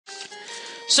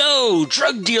So,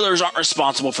 drug dealers aren't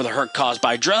responsible for the hurt caused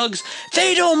by drugs.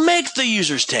 They don't make the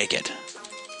users take it.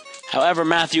 However,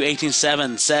 Matthew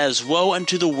 18:7 says, "Woe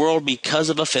unto the world because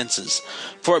of offenses,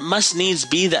 for it must needs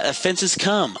be that offenses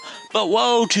come, but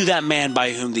woe to that man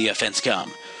by whom the offense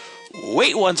come."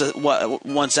 Wait one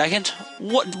second.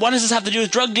 What does this have to do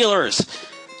with drug dealers?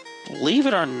 Believe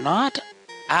it or not,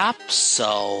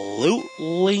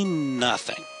 absolutely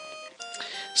nothing.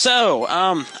 So,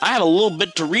 I have a little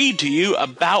bit to read to you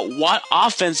about what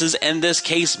offenses in this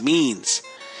case means.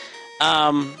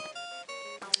 And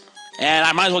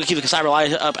I might as well keep the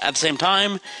Cyberlight up at the same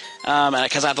time,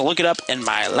 because I have to look it up in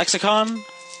my lexicon.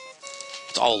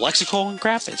 It's all lexical and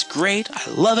crap. It's great. I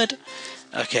love it.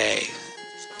 Okay.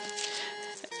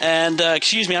 And,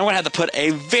 excuse me, I'm going to have to put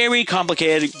a very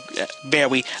complicated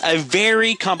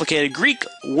Greek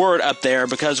word up there,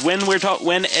 because when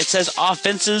it says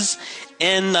offenses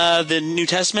in the New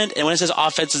Testament, and when it says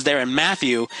offenses there in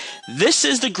Matthew, this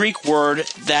is the Greek word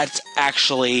that's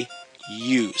actually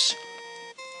used.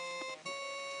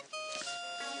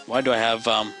 Why do I have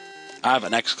an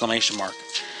exclamation mark?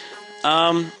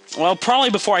 Well,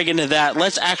 probably before I get into that,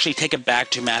 let's actually take it back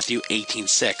to Matthew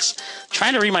 18:6.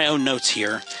 Trying to read my own notes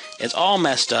here. It's all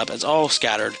messed up. It's all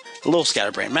scattered. A little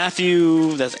scatterbrained.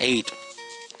 Matthew, that's 8.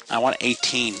 I want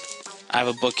 18. I have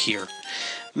a book here.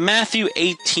 Matthew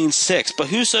 18:6. But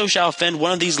whoso shall offend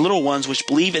one of these little ones which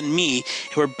believe in me,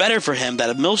 it were better for him that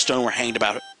a millstone were hanged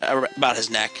about his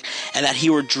neck, and that he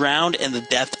were drowned in the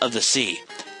depth of the sea.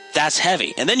 That's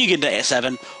heavy. And then you get to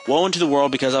 7. Woe unto the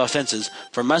world because of offenses,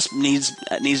 for must needs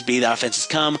be that offenses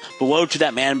come, but woe to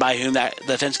that man by whom the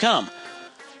offense cometh.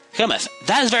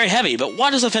 That is very heavy, but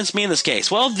what does offense mean in this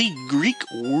case? Well, the Greek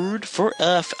word for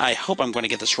I hope I'm going to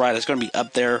get this right. It's going to be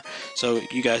up there, so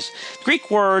you guys. The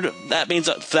Greek word that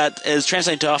is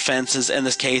translated to offenses in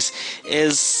this case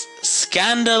is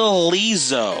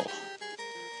scandalizo.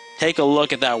 Take a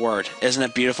look at that word. Isn't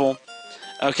it beautiful?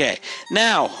 Okay,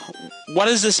 now, what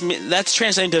does this mean? That's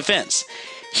translated to offense.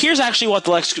 Here's actually what the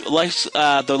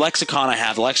lexicon I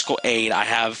have, the lexical aid I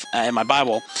have in my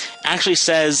Bible, actually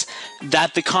says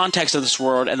that the context of this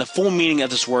word and the full meaning of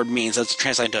this word means that's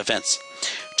translated to offense.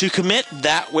 To commit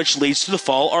that which leads to the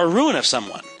fall or ruin of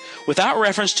someone. Without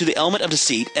reference to the element of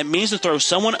deceit, it means to throw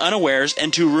someone unawares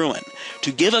into ruin,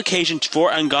 to give occasion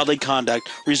for ungodly conduct,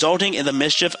 resulting in the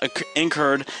mischief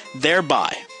incurred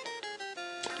thereby.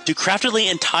 To craftily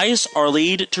entice or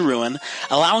lead to ruin,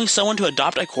 allowing someone to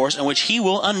adopt a course in which he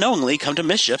will unknowingly come to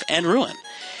mischief and ruin.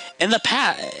 In the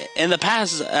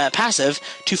passive,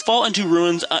 to fall into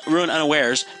ruin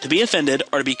unawares, to be offended,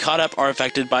 or to be caught up or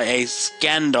affected by a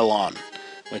scandalon,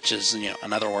 which is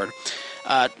another word,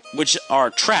 which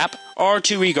are trap, or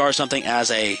to regard something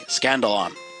as a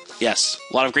scandalon. Yes,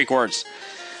 a lot of Greek words.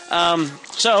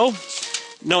 So,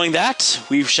 knowing that,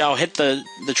 we shall hit the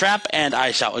trap, and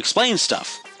I shall explain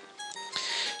stuff.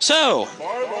 So,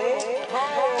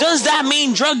 does that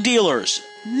mean drug dealers?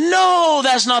 No,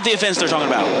 that's not the offense they're talking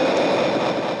about.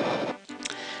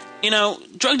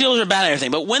 Drug dealers are bad at everything,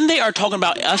 but when they are talking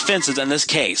about offenses in this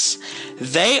case,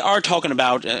 they are talking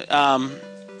about,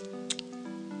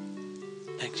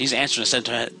 he's answering a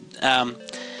sentiment. I'm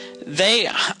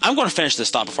going to finish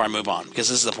this thought before I move on, because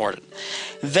this is important.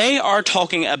 They are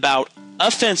talking about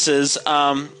offenses,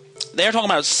 they're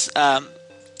talking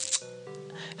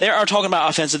about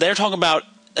offenses. They're talking about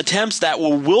attempts that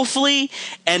will willfully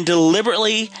and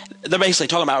deliberately. They're basically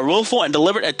talking about willful and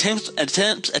deliberate attempts,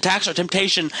 attacks, or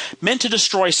temptation meant to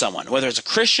destroy someone, whether it's a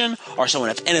Christian or someone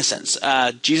of innocence.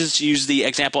 Jesus used the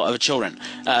example of a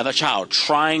child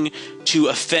trying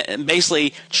to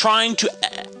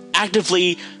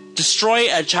actively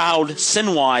destroy a child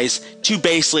sin-wise to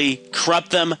basically corrupt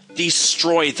them,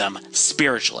 destroy them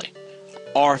spiritually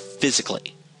or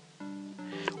physically.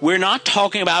 We're not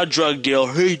talking about a drug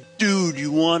dealer. Hey, dude,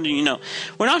 we're not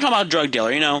talking about a drug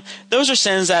dealer. Those are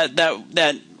sins that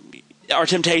are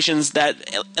temptations that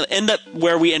end up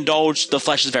where we indulge the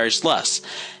flesh's various lusts.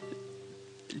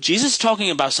 Jesus is talking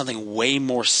about something way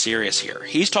more serious here.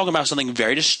 He's talking about something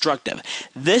very destructive.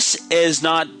 This is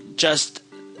not just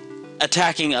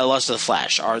attacking a lust of the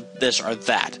flesh or this or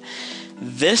that.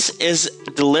 This is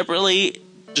deliberately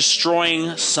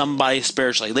destroying somebody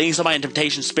spiritually, leading somebody into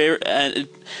temptation,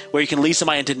 where you can lead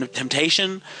somebody into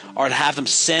temptation or to have them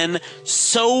sin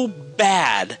so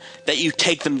bad that you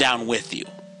take them down with you.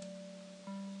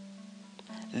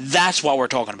 That's what we're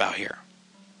talking about here.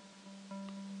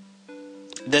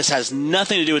 This has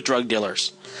nothing to do with drug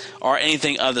dealers or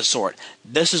anything of the sort.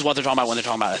 This is what they're talking about when they're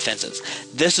talking about offenses.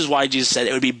 This is why Jesus said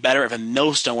it would be better if a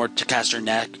millstone were to cast your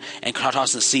neck and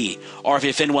toss in the sea, or if you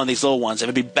offend one of these little ones, it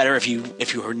would be better if you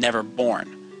were never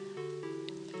born.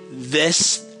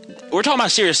 we're talking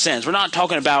about serious sins. We're not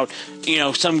talking about,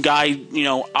 some guy,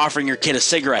 offering your kid a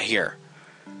cigarette here.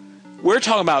 We're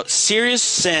talking about serious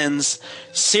sins,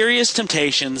 serious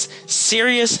temptations,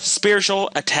 serious spiritual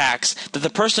attacks that the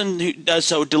person who does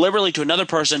so deliberately to another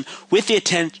person with the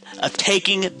intent of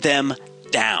taking them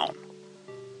down.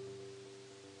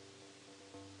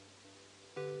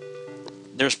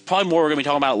 There's probably more we're going to be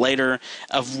talking about later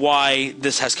of why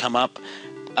this has come up,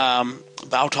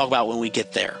 but I'll talk about when we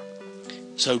get there.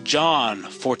 So John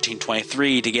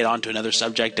 14:23, to get on to another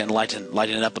subject and lighten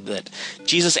it up a bit.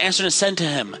 Jesus answered and said to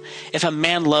him, "If a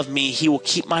man love me, he will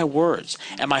keep my words,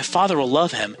 and my Father will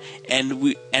love him, and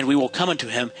we will come unto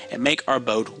him and make our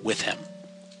abode with him."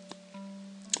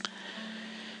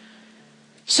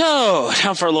 So,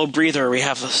 time for a little breather. We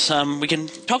can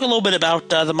talk a little bit about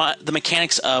the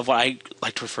mechanics of what I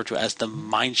like to refer to as the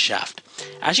Mineshaft.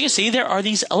 As you can see, there are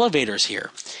these elevators here.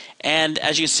 And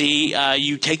as you can see,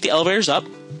 you take the elevators up.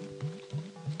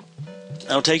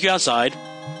 It'll take you outside.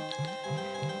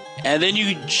 And then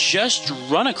you just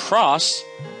run across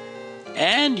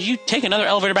and you take another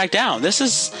elevator back down. This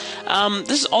is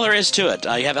all there is to it.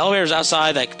 You have elevators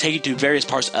outside that take you to various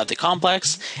parts of the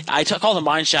complex. I call them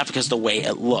mine shaft because of the way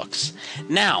it looks.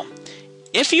 Now,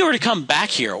 if you were to come back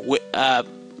here,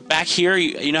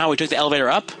 you know how we took the elevator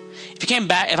up? If you came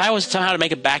back, if I was somehow to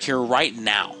make it back here right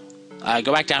now,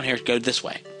 go back down here, go this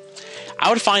way, I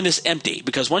would find this empty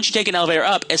because once you take an elevator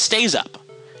up, it stays up.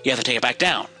 You have to take it back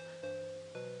down.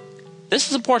 This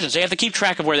is important, so you have to keep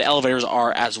track of where the elevators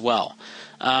are as well.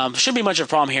 Shouldn't be much of a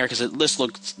problem here because this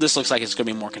looks like it's going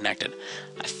to be more connected.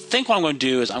 I think what I'm going to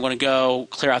do is I'm going to go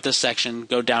clear out this section,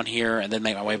 go down here, and then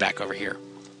make my way back over here.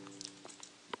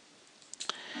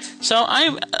 So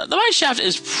the mine shaft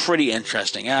is pretty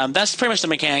interesting. That's pretty much the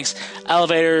mechanics: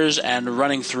 elevators and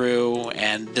running through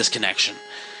and disconnection.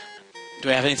 Do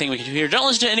I have anything we can do here? Don't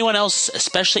listen to anyone else,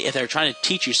 especially if they're trying to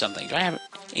teach you something. Do I have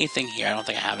anything here? I don't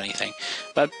think I have anything.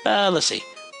 But let's see.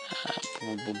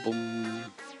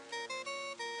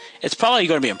 It's probably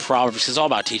going to be in Proverbs because it's all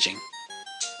about teaching.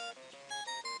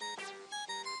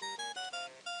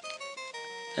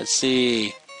 Let's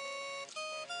see.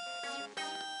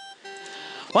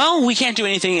 Well, we can't do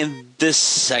anything in this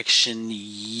section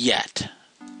yet.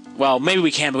 Well, maybe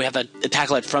we can, but we have to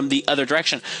tackle it from the other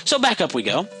direction. So back up we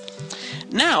go.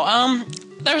 Now, I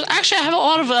have a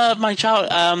lot of my child.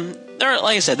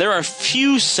 Like I said, there are a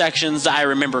few sections that I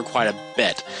remember quite a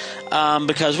bit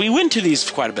because we went to these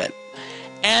quite a bit.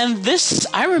 And this,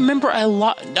 I remember a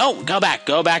lot. No, go back,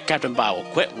 Captain Bible.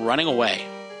 Quit running away.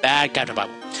 Bad Captain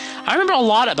Bible. I remember a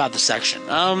lot about this section.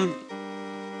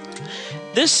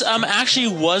 This actually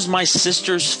was my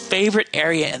sister's favorite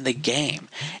area in the game,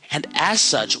 and as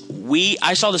such,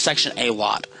 I saw this section a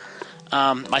lot.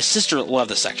 My sister loved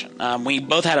this section. We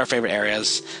both had our favorite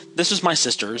areas. This was my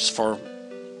sister's for.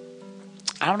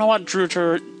 I don't know what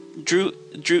Drew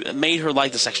made her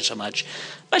like this section so much,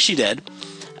 but she did.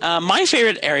 My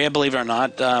favorite area, believe it or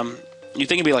not, you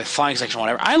think it'd be like flying section or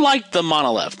whatever. I liked the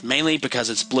monolith mainly because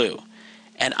it's blue,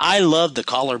 and I love the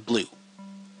color blue.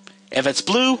 If it's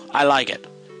blue, I like it.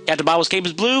 Captain Bible's cape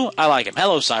is blue, I like him.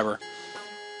 Hello, Cyber.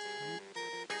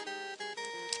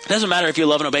 It doesn't matter if you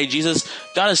love and obey Jesus.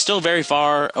 God is still very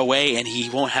far away, and he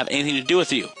won't have anything to do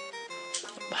with you.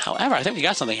 However, I think we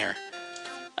got something here.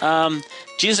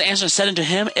 Jesus answered and said unto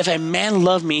him, "If a man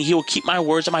love me, he will keep my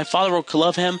words, and my Father will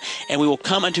love him, and we will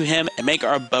come unto him and make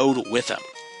our abode with him."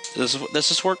 Does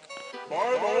this work?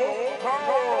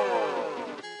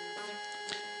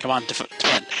 Come on, defend.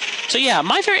 So yeah,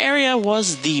 my favorite area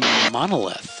was the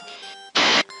monolith.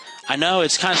 I know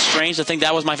it's kind of strange to think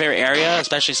that was my favorite area,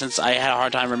 especially since I had a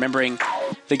hard time remembering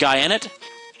the guy in it.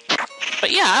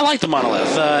 But yeah, I like the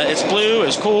monolith. It's blue,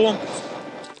 it's cool,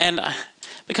 and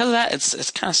because of that,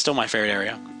 it's kind of still my favorite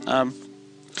area.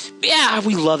 Yeah,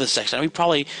 we love this section. We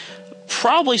probably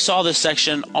saw this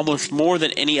section almost more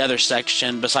than any other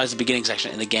section besides the beginning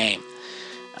section in the game.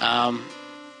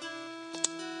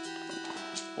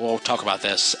 We'll talk about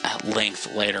this at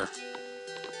length later.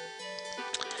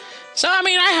 So, I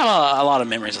mean, I have a lot of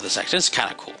memories of this section. It's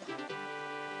kind of cool.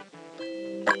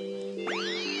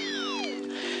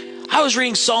 I was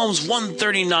reading Psalms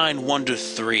 139,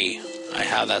 1-3. I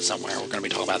have that somewhere. We're going to be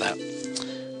talking about that.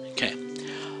 Okay.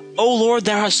 O Lord,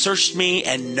 thou hast searched me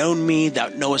and known me. Thou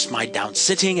knowest my down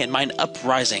sitting and mine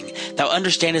uprising. Thou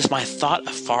understandest my thought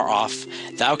afar off.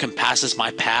 Thou compassest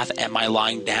my path and my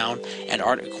lying down, and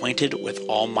art acquainted with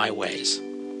all my ways.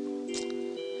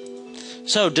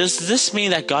 So, does this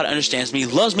mean that God understands me,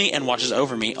 loves me, and watches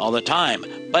over me all the time?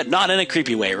 But not in a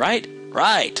creepy way, right?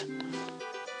 Right.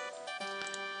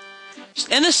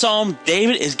 In this psalm,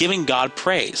 David is giving God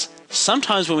praise.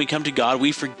 Sometimes when we come to God,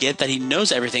 we forget that He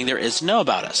knows everything there is to know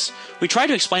about us. We try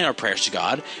to explain our prayers to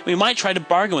God. We might try to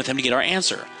bargain with Him to get our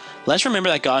answer. Let's remember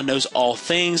that God knows all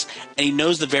things, and He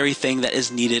knows the very thing that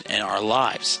is needed in our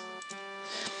lives.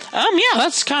 Yeah,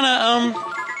 that's kind of,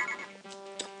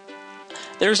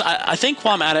 I think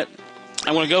while I'm at it,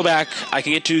 I'm going to go back. I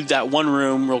can get to that one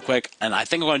room real quick, and I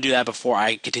think I'm going to do that before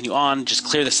I continue on. Just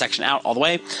clear this section out all the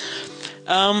way.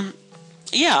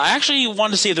 Yeah, I actually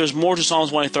wanted to see if there was more to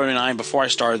Psalms 139 before I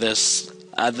started this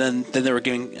than they were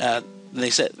giving. They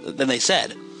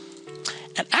said.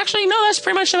 And actually, no, that's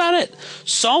pretty much about it.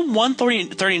 Psalm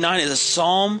 139 is a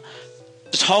psalm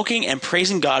talking and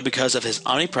praising God because of His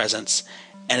omnipresence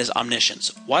and His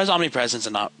omniscience. What is omnipresence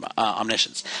and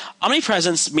omniscience?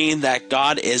 Omnipresence means that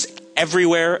God is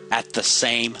everywhere at the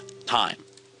same time.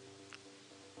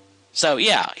 So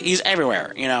yeah, He's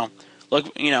everywhere.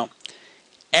 Look,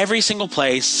 every single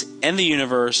place in the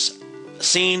universe,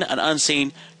 seen and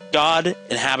unseen, God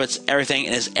inhabits everything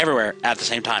and is everywhere at the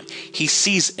same time. He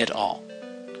sees it all.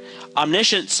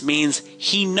 Omniscience means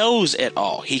He knows it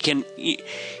all. He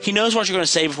knows what you're going to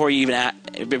say before you even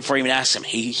ask Him.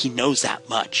 He knows that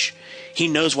much. He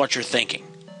knows what you're thinking.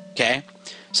 Okay?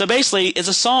 So basically, it's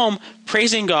a psalm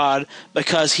praising God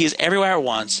because He is everywhere at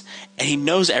once and He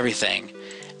knows everything.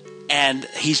 And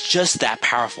He's just that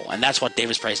powerful. And that's what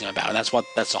David's praising Him about. And that's what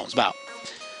that psalm's about.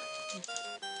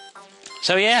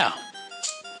 So yeah.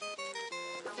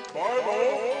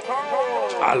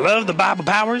 I love the Bible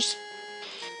powers.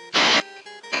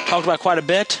 Talked about quite a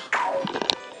bit.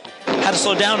 Had to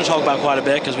slow down to talk about quite a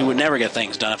bit because we would never get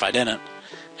things done if I didn't.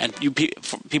 And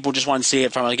people just want to see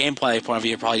it from a gameplay point of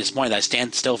view. Probably disappointed that I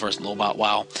stand still for a little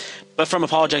while. But from a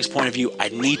apologetics point of view, I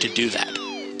need to do that.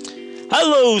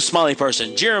 Hello, smiley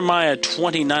person. Jeremiah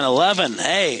 29:11.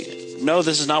 Hey, no,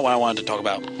 this is not what I wanted to talk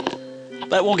about.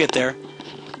 But we'll get there.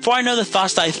 For I know the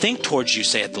thoughts that I think towards you,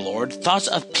 saith the Lord, thoughts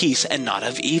of peace and not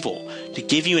of evil, to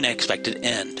give you an expected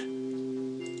end.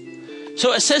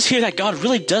 So it says here that God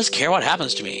really does care what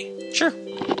happens to me. Sure.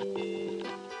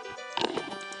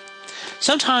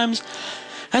 Sometimes,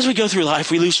 as we go through life,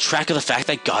 we lose track of the fact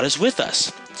that God is with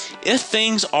us. If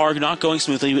things are not going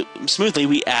smoothly,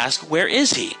 we ask, where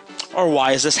is He? Or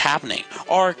why is this happening?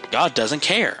 Or God doesn't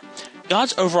care.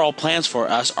 God's overall plans for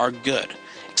us are good.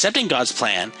 Accepting God's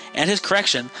plan and His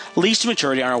correction leads to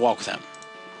maturity on our walk with Him.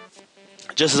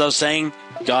 Just as I was saying,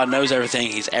 God knows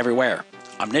everything. He's everywhere.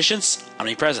 Omniscience,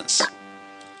 omnipresence.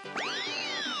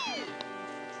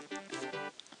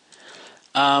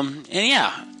 And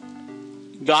yeah,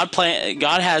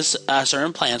 God has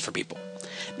certain plans for people.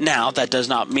 Now, that does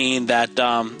not mean that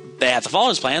they have to follow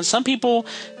His plans. Some people,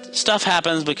 stuff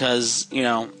happens because,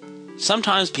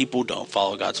 sometimes people don't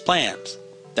follow God's plans.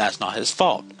 That's not His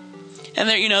fault. And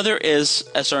there is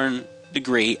a certain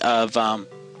degree of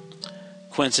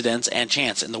coincidence and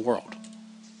chance in the world.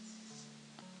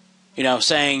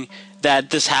 Saying that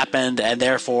this happened and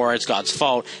therefore it's God's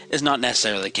fault is not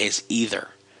necessarily the case either.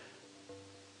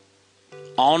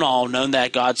 All in all, know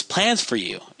that God's plans for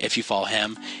you, if you follow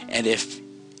Him, and if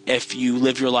you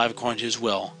live your life according to His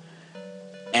will,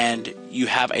 and you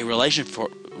have a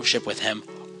relationship with Him,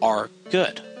 are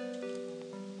good.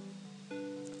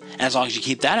 And as long as you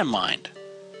keep that in mind,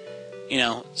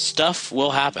 stuff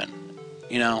will happen.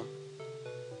 Hey,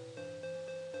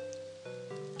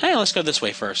 let's go this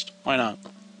way first. Why not?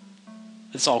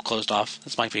 It's all closed off.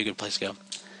 This might be a good place to go.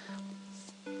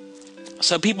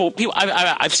 So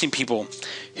I've seen people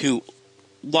who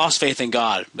lost faith in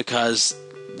God because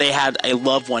they had a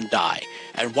loved one die.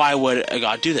 And why would a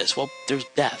God do this? Well, there's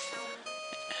death.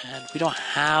 And we don't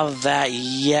have that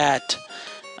yet.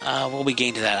 We'll be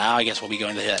getting to that. I guess we'll be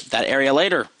going to that area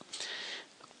later.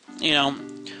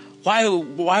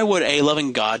 Why would a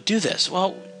loving God do this?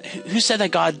 Well, who said that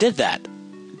God did that?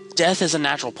 Death is a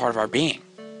natural part of our being.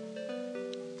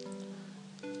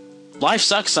 Life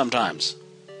sucks sometimes.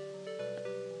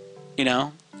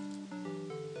 God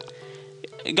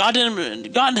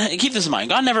keep this in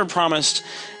mind. God never promised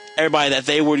everybody that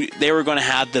they were going to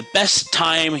have the best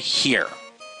time here.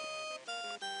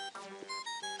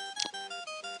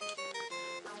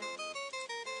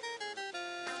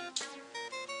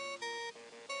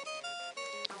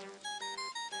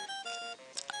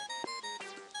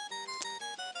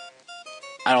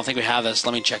 I don't think we have this.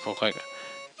 Let me check real quick.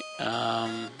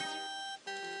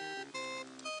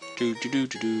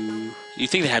 You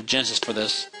think they have Genesis for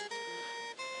this?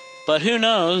 But who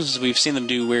knows? We've seen them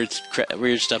do weird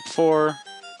stuff before.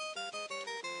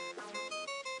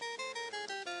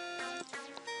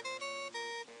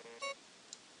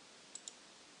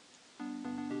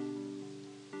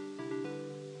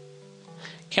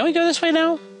 Can we go this way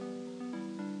now?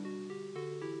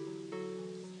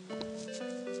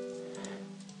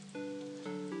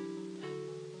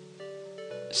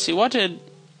 See, what did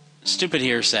stupid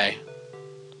here say?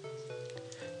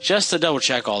 Just to double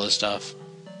check all this stuff.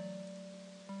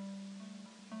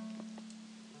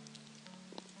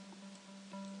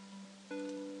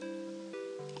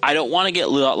 I don't want to get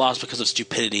lost because of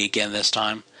stupidity again this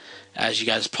time, as you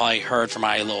guys probably heard from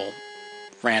my little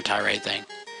rant tirade thing.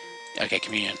 Okay,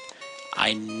 communion.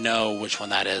 I know which one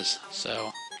that is.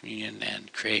 So, communion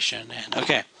and creation and...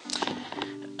 Okay.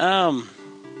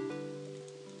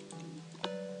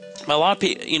 A lot of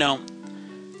people, you know,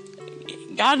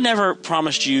 God never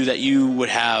promised you that you would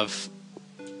have,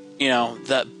 you know,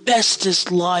 the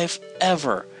bestest life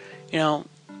ever. You know,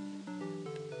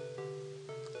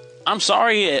 I'm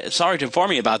sorry to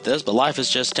inform you about this, but life is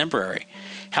just temporary.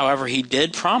 However, He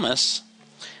did promise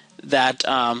that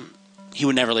He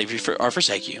would never leave you or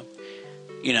forsake you.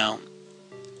 You know,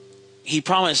 He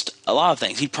promised a lot of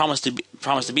things. He promised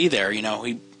to be there. You know,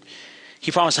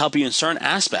 He promised to help you in certain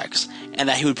aspects, and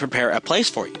that He would prepare a place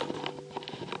for you.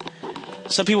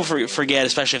 Some people forget,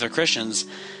 especially if they're Christians,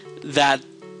 that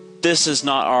this is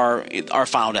not our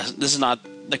final. This is not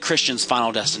the Christian's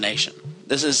final destination.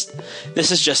 This is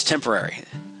just temporary.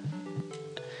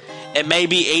 It may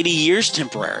be 80 years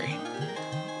temporary,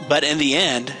 but in the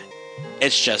end,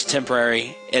 it's just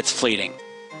temporary. It's fleeting.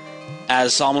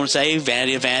 As Solomon would say,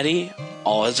 vanity of vanity,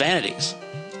 all is vanities.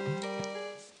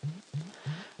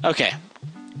 Okay.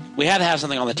 We had to have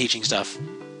something on the teaching stuff.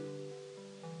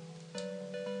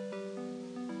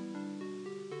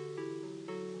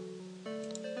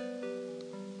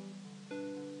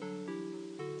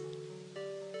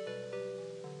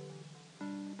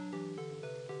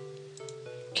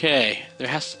 Okay, there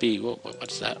has to be...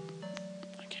 What's that?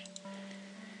 Okay.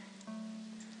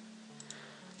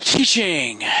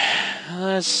 Teaching!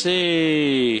 Let's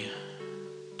see...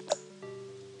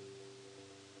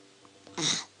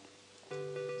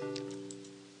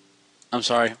 I'm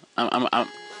sorry. I want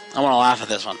to laugh at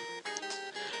this one.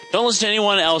 Don't listen to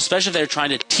anyone else, especially if they're trying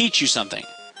to teach you something.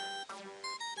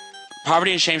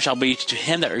 Poverty and shame shall be to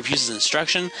him that refuses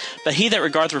instruction, but he that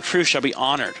regardeth reproof shall be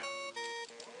honored.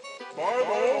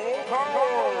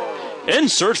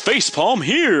 Insert facepalm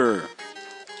here.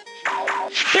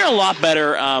 There are a lot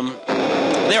better.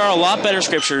 There are a lot better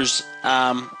scriptures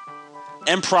and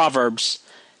proverbs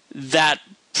that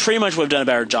pretty much would have done a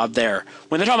better job there.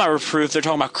 When they're talking about reproof, they're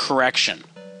talking about correction.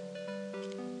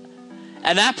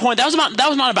 At that point, that was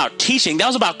not about teaching. That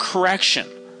was about correction.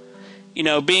 You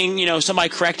know, being, you know, somebody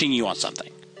correcting you on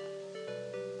something.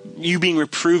 You being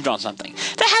reproved on something.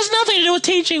 That has nothing to do with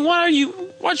teaching.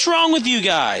 What's wrong with you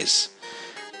guys?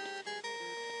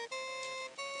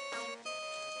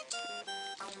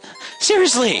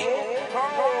 Seriously.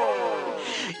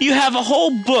 You have a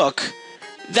whole book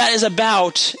that is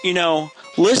about, you know,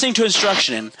 listening to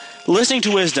instruction, listening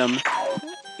to wisdom,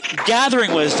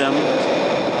 gathering wisdom,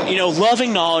 you know,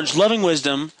 loving knowledge, loving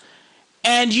wisdom,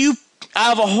 and you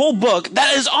out of a whole book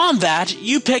that is on that,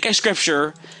 you pick a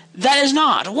scripture that is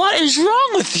not. What is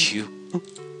wrong with you?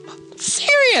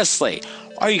 Seriously.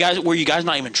 Were you guys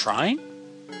not even trying?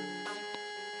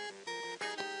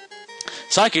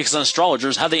 Psychics and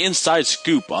astrologers have the inside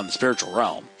scoop on the spiritual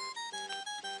realm.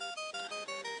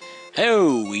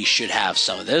 Oh, we should have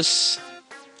some of this.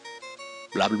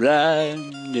 Blah, blah, blah.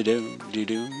 Do-do,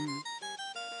 do-do.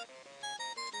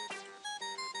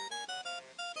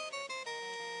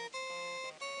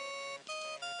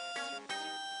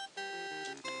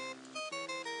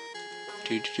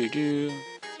 Do-do-do-do.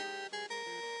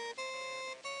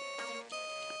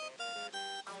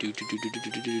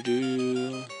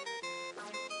 Do-do-do-do-do-do-do-do.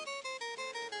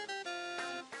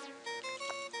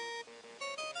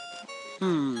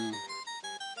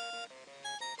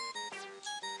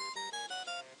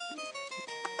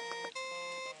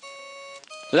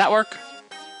 Did that work?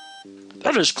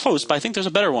 That is close, but I think there's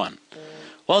a better one.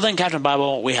 Well then, Captain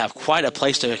Bible, we have quite a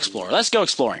place to explore. Let's go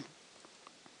exploring.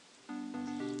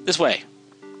 This way.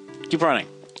 Keep running.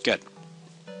 Good.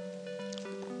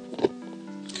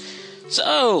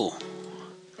 So,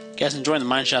 you guys enjoying the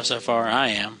Mineshaft so far? I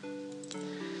am.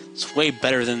 It's way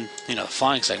better than, you know, the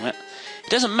flying segment. It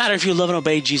doesn't matter if you love and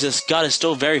obey Jesus. God is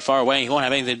still very far away. He won't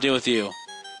have anything to do with you.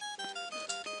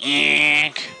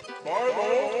 Yank.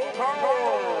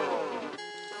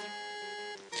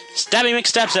 Stabby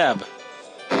McStabstab.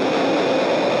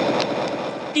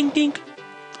 Ding ding.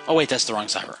 Oh wait, that's the wrong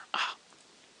cyber. Ah.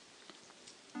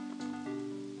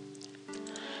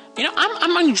 You know,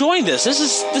 I'm enjoying this.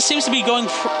 This seems to be going.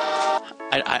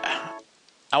 I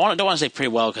don't want to say pretty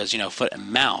well because, you know, foot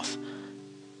and mouth.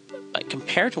 But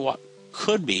compared to what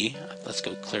could be, let's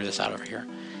go clear this out over here.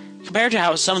 Compared to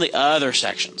how some of the other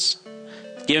sections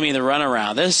giving me the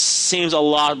runaround. This seems a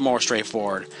lot more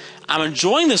straightforward. I'm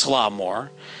enjoying this a lot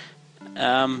more.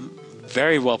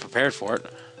 Very well prepared for it.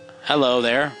 Hello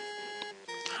there.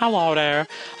 Hello there.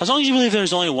 As long as you believe there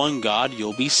is only one God,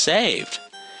 you'll be saved.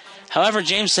 However,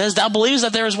 James says, thou believest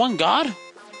that there is one God?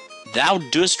 Thou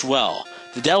doest well.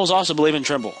 The devils also believe and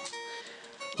tremble.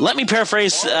 Let me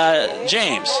paraphrase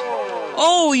James.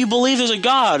 Oh, you believe there's a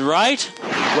God, right?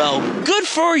 Well, good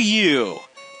for you.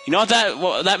 You know what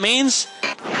that means?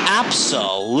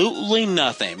 Absolutely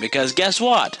nothing. Because guess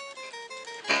what?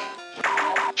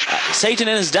 Satan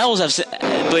and his devils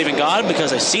believe in God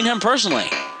because I've seen him personally.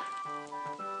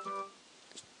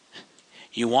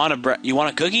 You want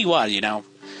a cookie? What, you know?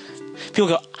 People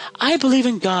go, I believe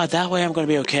in God, that way I'm going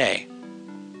to be okay.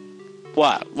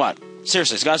 What?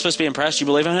 Seriously, is God supposed to be impressed you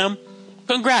believe in him?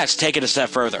 Congrats, take it a step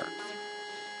further.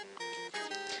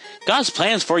 God's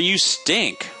plans for you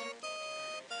stink.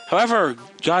 However,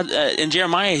 God in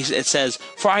Jeremiah it says,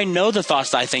 for I know the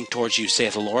thoughts that I think towards you,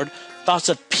 saith the Lord, thoughts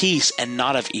of peace and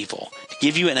not of evil, to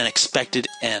give you an unexpected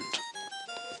end.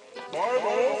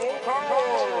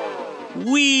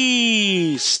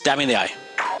 Whee! Stab me in the eye.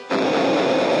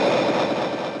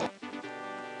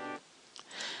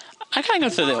 I kind of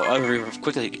go through the overview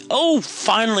quickly. Oh,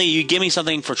 finally, you give me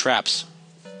something for traps.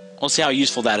 We'll see how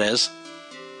useful that is.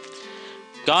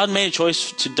 God made a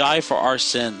choice to die for our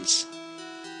sins.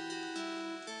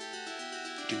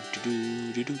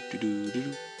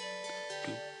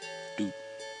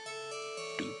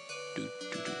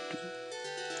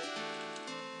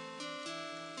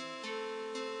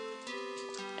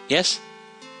 Yes?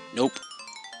 Nope.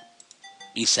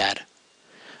 Be sad.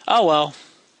 Oh well.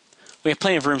 We have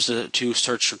plenty of rooms to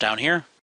search down here.